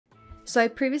So I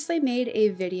previously made a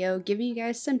video giving you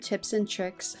guys some tips and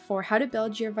tricks for how to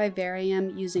build your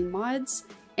Vivarium using mods,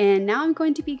 and now I'm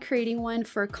going to be creating one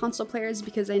for console players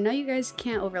because I know you guys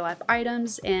can't overlap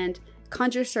items and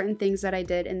conjure certain things that I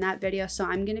did in that video, so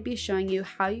I'm going to be showing you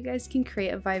how you guys can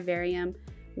create a Vivarium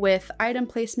with item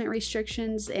placement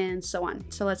restrictions and so on.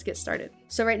 So let's get started.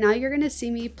 So right now you're going to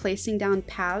see me placing down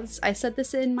paths. I said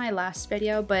this in my last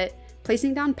video, but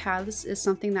placing down paths is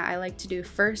something that I like to do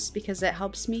first because it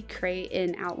helps me create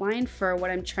an outline for what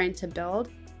I'm trying to build.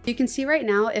 You can see right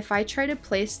now, if I try to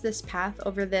place this path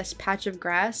over this patch of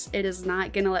grass, it is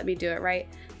not going to let me do it right.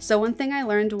 So one thing I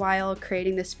learned while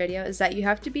creating this video is that you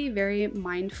have to be very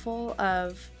mindful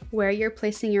of where you're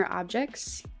placing your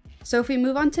objects. So if we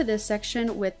move on to this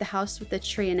section with the house with the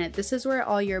tree in it, this is where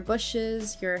all your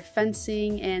bushes, your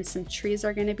fencing, and some trees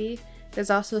are going to be.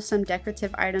 There's also some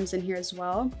decorative items in here as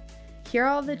well. Here are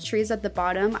all the trees at the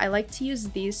bottom. I like to use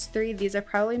these three. These are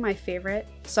probably my favorite.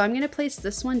 So I'm going to place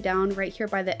this one down right here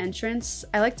by the entrance.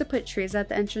 I like to put trees at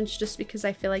the entrance just because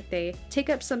I feel like they take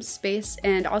up some space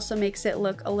and also makes it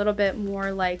look a little bit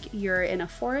more like you're in a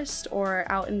forest or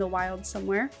out in the wild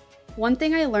somewhere. One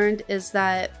thing I learned is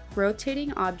that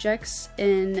rotating objects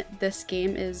in this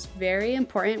game is very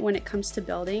important when it comes to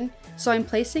building. So I'm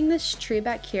placing this tree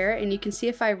back here, and you can see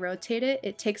if I rotate it,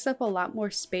 it takes up a lot more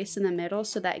space in the middle,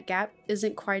 so that gap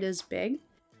isn't quite as big.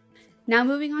 Now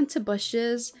moving on to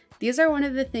bushes, these are one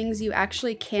of the things you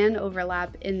actually can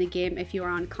overlap in the game if you are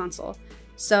on console.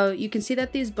 So you can see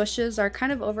that these bushes are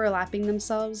kind of overlapping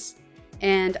themselves.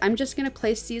 And I'm just going to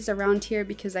place these around here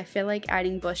because I feel like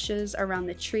adding bushes around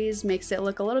the trees makes it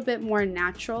look a little bit more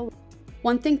natural.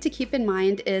 One thing to keep in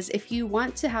mind is if you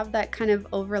want to have that kind of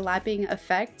overlapping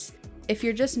effect, if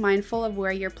you're just mindful of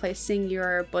where you're placing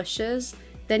your bushes,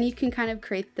 then you can kind of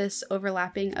create this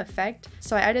overlapping effect.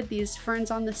 So I added these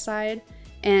ferns on the side,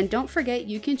 and don't forget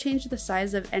you can change the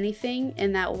size of anything,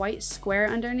 and that white square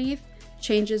underneath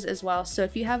changes as well. So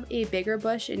if you have a bigger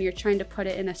bush and you're trying to put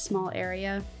it in a small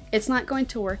area, it's not going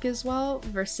to work as well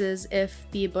versus if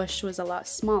the bush was a lot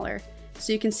smaller.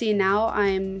 So you can see now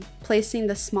I'm placing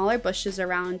the smaller bushes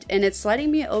around, and it's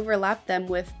letting me overlap them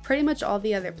with pretty much all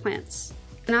the other plants.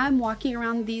 Now I'm walking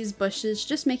around these bushes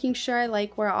just making sure I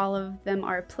like where all of them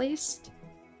are placed.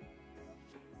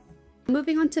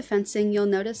 Moving on to fencing, you'll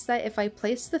notice that if I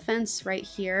place the fence right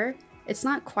here, it's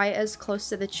not quite as close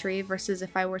to the tree versus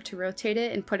if I were to rotate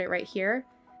it and put it right here.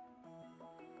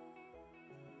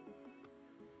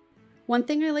 One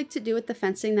thing I like to do with the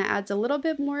fencing that adds a little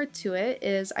bit more to it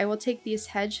is I will take these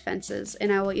hedge fences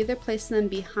and I will either place them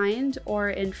behind or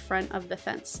in front of the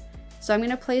fence. So I'm going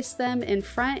to place them in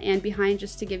front and behind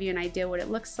just to give you an idea what it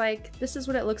looks like. This is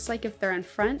what it looks like if they're in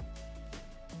front.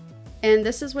 And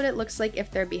this is what it looks like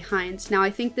if they're behind. Now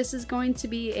I think this is going to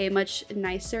be a much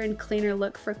nicer and cleaner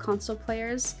look for console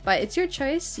players, but it's your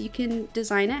choice. You can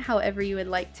design it however you would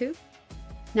like to.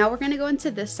 Now we're going to go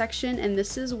into this section, and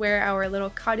this is where our little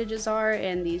cottages are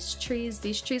and these trees.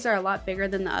 These trees are a lot bigger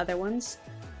than the other ones.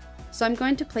 So I'm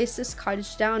going to place this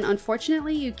cottage down.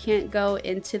 Unfortunately, you can't go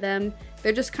into them.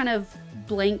 They're just kind of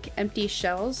blank, empty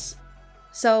shells.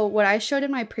 So what I showed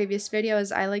in my previous video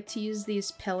is I like to use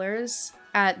these pillars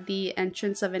at the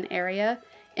entrance of an area,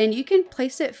 and you can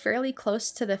place it fairly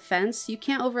close to the fence. You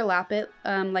can't overlap it,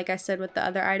 like I said with the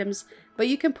other items, but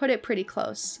you can put it pretty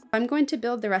close. I'm going to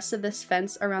build the rest of this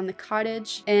fence around the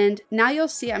cottage, and now you'll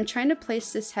see I'm trying to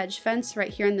place this hedge fence right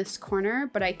here in this corner,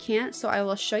 but I can't, so I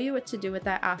will show you what to do with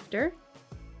that after.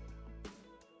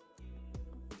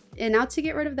 And now to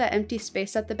get rid of that empty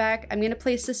space at the back, I'm going to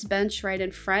place this bench right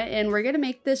in front, and we're going to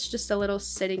make this just a little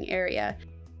sitting area.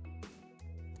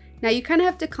 Now you kind of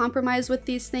have to compromise with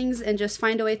these things and just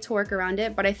find a way to work around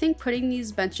it, but I think putting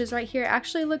these benches right here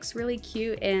actually looks really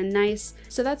cute and nice,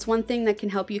 so that's one thing that can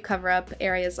help you cover up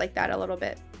areas like that a little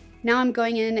bit. Now I'm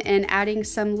going in and adding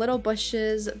some little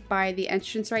bushes by the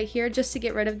entrance right here just to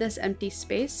get rid of this empty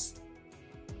space.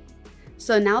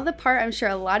 So now the part I'm sure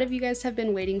a lot of you guys have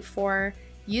been waiting for,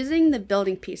 using the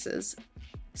building pieces.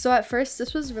 So at first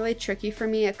this was really tricky for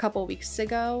me a couple weeks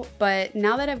ago, but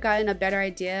now that I've gotten a better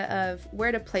idea of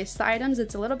where to place the items,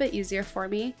 it's a little bit easier for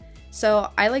me.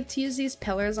 So I like to use these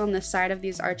pillars on the side of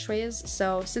these archways,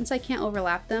 so since I can't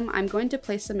overlap them, I'm going to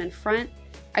place them in front.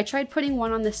 I tried putting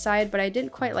one on the side, but I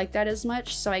didn't quite like that as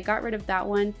much, so I got rid of that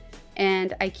one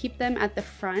and I keep them at the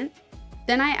front.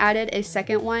 Then I added a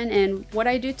second one, and what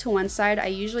I do to one side I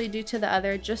usually do to the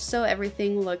other just so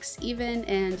everything looks even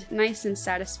and nice and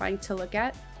satisfying to look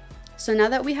at. So now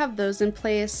that we have those in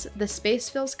place, the space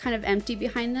feels kind of empty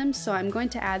behind them, so I'm going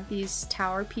to add these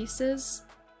tower pieces.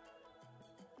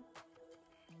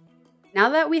 Now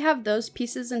that we have those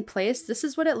pieces in place, this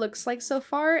is what it looks like so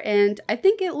far, and I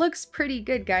think it looks pretty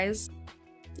good, guys.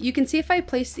 You can see if I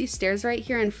place these stairs right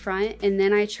here in front and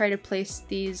then I try to place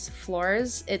these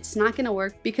floors, it's not going to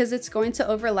work because it's going to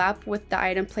overlap with the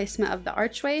item placement of the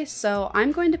archway. So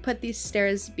I'm going to put these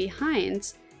stairs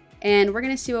behind and we're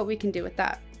going to see what we can do with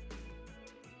that.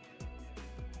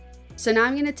 So now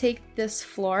I'm going to take this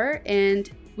floor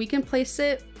and we can place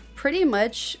it pretty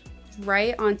much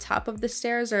right on top of the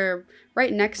stairs or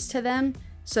right next to them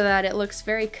so that it looks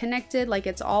very connected, like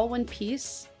it's all one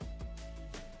piece.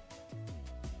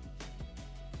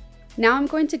 Now I'm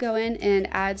going to go in and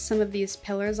add some of these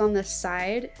pillars on the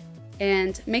side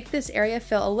and make this area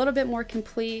feel a little bit more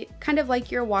complete, kind of like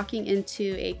you're walking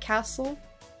into a castle.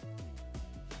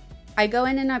 I go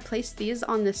in and I place these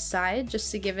on the side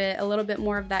just to give it a little bit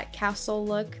more of that castle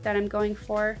look that I'm going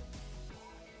for.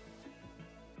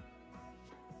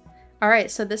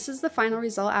 Alright, so this is the final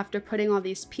result after putting all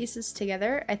these pieces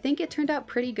together. I think it turned out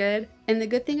pretty good, and the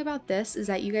good thing about this is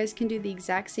that you guys can do the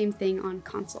exact same thing on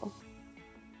console.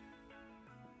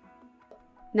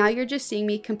 Now you're just seeing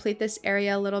me complete this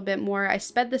area a little bit more. I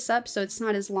sped this up so it's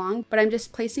not as long, but I'm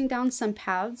just placing down some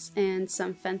paths and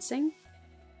some fencing.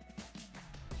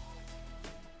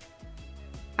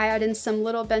 I add in some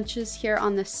little benches here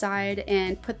on the side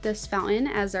and put this fountain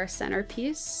as our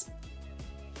centerpiece.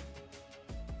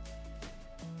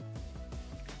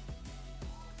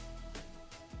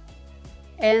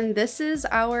 And this is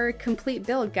our complete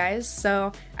build, guys.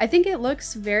 So I think it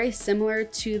looks very similar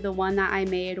to the one that I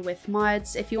made with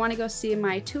mods. If you want to go see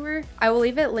my tour, I will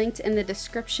leave it linked in the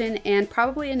description and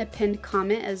probably in a pinned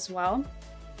comment as well.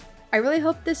 I really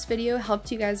hope this video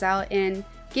helped you guys out and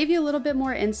gave you a little bit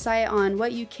more insight on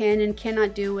what you can and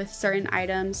cannot do with certain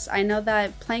items. I know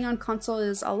that playing on console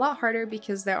is a lot harder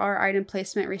because there are item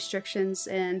placement restrictions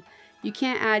and you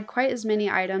can't add quite as many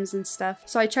items and stuff.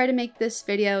 So I try to make this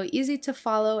video easy to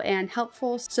follow and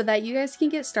helpful so that you guys can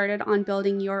get started on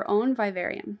building your own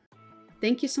Vivarium.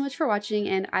 Thank you so much for watching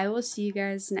and I will see you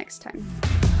guys next time.